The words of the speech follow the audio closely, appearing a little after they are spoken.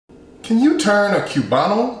Can you turn a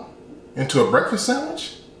Cubano into a breakfast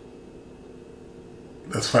sandwich?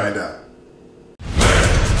 Let's find out.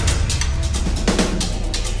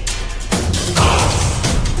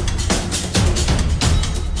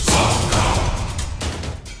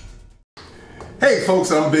 Hey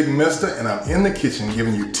folks, I'm Bigmista and I'm in the kitchen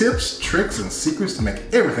giving you tips, tricks, and secrets to make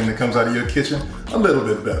everything that comes out of your kitchen a little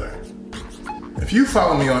bit better. If you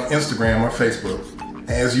follow me on Instagram or Facebook,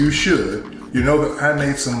 as you should, you know that I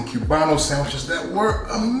made some Cubano sandwiches that were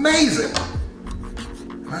amazing.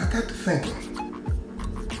 And I got to thinking,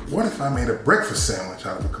 what if I made a breakfast sandwich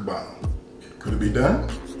out of a Cubano? Could it be done?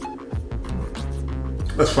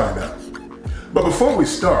 Let's find out. But before we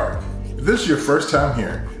start, if this is your first time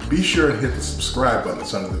here, be sure and hit the subscribe button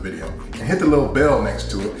that's under the video and hit the little bell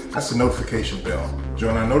next to it. That's the notification bell.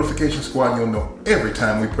 Join our notification squad and you'll know every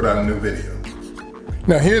time we put out a new video.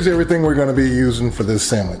 Now here's everything we're going to be using for this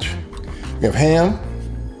sandwich. We have ham,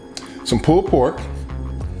 some pulled pork,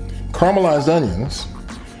 caramelized onions.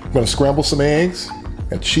 I'm going to scramble some eggs,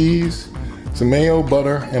 and cheese, some mayo,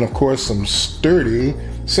 butter, and of course some sturdy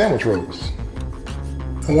sandwich rolls.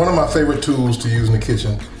 And one of my favorite tools to use in the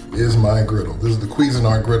kitchen is my griddle. This is the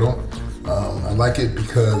Cuisinart griddle. I like it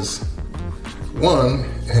because, one,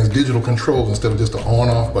 it has digital controls instead of just an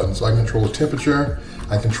on-off button. So I control the temperature,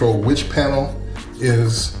 I control which panel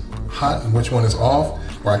is hot and which one is off,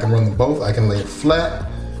 or I can run them both. I can lay it flat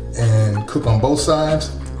and cook on both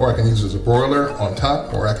sides, or I can use it as a broiler on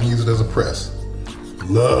top, or I can use it as a press.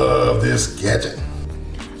 Love this gadget.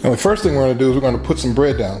 Now the first thing we're going to do is we're going to put some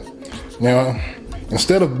bread down. Now,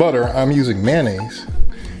 instead of butter, I'm using mayonnaise.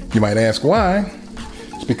 You might ask why.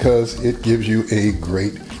 It's because it gives you a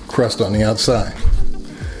great crust on the outside.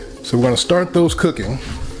 So we're going to start those cooking.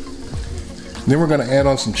 Then we're going to add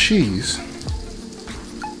on some cheese.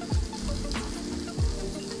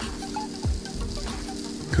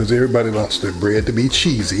 Because everybody wants their bread to be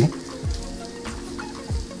cheesy.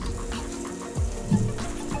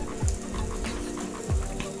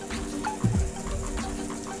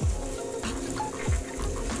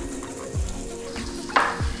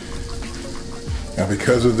 Now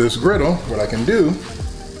because of this griddle, what I can do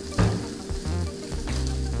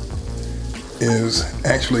is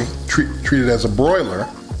actually treat it as a broiler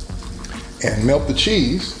and melt the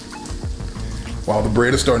cheese while the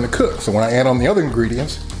bread is starting to cook. So when I add on the other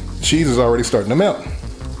ingredients, the cheese is already starting to melt.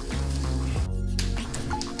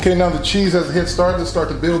 Okay, now the cheese has a head start. Let's start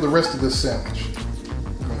to build the rest of this sandwich.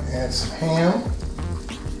 I'm going to add some ham.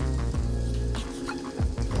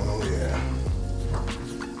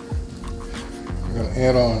 I'm going to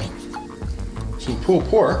add on some pulled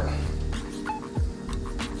pork.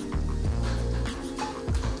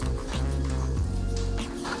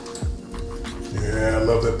 Yeah, I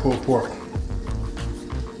love that pulled pork.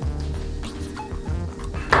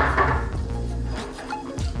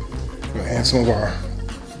 I'm going to add some of our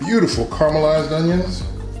beautiful caramelized onions.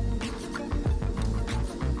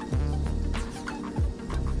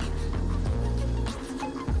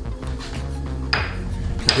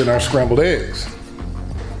 And then our scrambled eggs.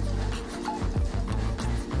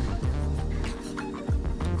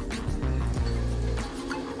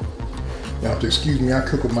 You have to excuse me, I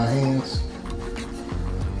cook with my hands.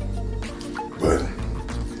 But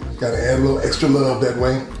gotta add a little extra love that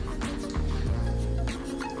way.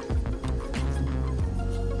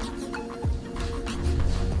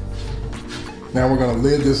 Now we're gonna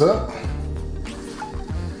lid this up.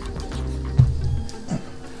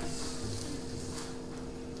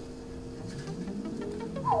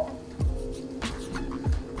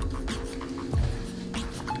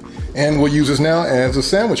 And we'll use this now as a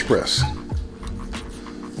sandwich press.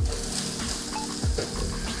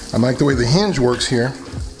 I like the way the hinge works here.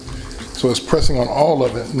 So it's pressing on all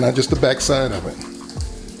of it, not just the back side of it.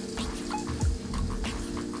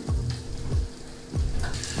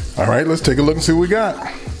 All right, let's take a look and see what we got.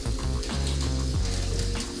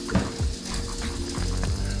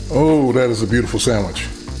 Oh, that is a beautiful sandwich.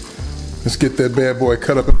 Let's get that bad boy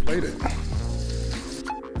cut up and plated.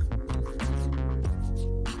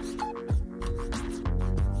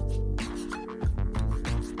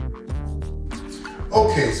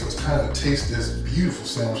 Okay, so it's time to taste this beautiful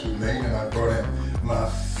sandwich we made, and I brought in my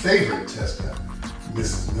favorite tester,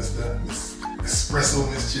 Miss Espresso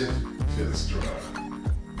Mischief, Phyllis Draw.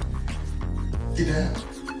 Get down.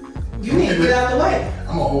 You need to get out the way.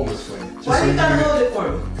 I'm gonna hold this for you. Why you gotta hold it for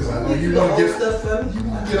me? Because I know you're gonna get stuff for me. You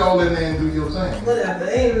gonna get all in there and do your thing. Whatever,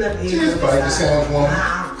 ain't nothing. Just bite the sandwich, woman.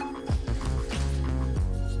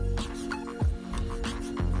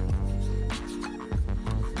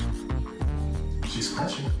 She's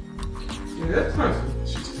crunchy. Yeah, that's crunchy.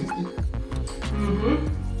 She's pinky.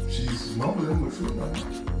 Mm-hmm. She's mumbling with food right now.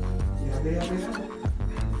 Yeah.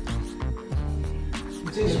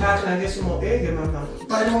 How can I get some more egg in my mouth?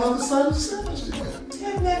 Bite on the other side of the sandwich then.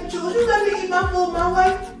 Hey, man, Jules, you let me eat my food my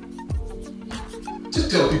way?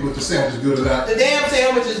 Just tell people if the sandwich is good or not. The damn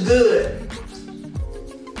sandwich is good.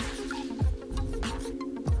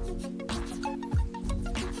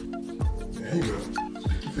 There you go.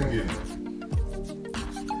 Stick your finger in there.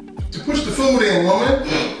 To push the food in, woman.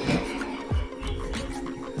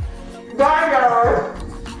 Bye, y'all.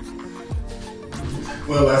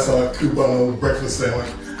 Well, that's our Cubano breakfast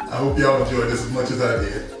sandwich. I hope y'all enjoyed this as much as I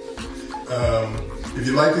did. If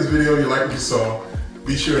you like this video, you like what you saw,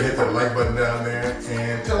 be sure to hit that like button down there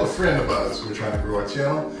and tell a friend about us. We're trying to grow our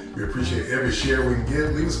channel. We appreciate every share we can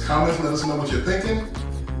get. Leave us comments, let us know what you're thinking.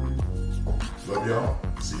 Love y'all.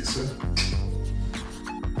 See you soon.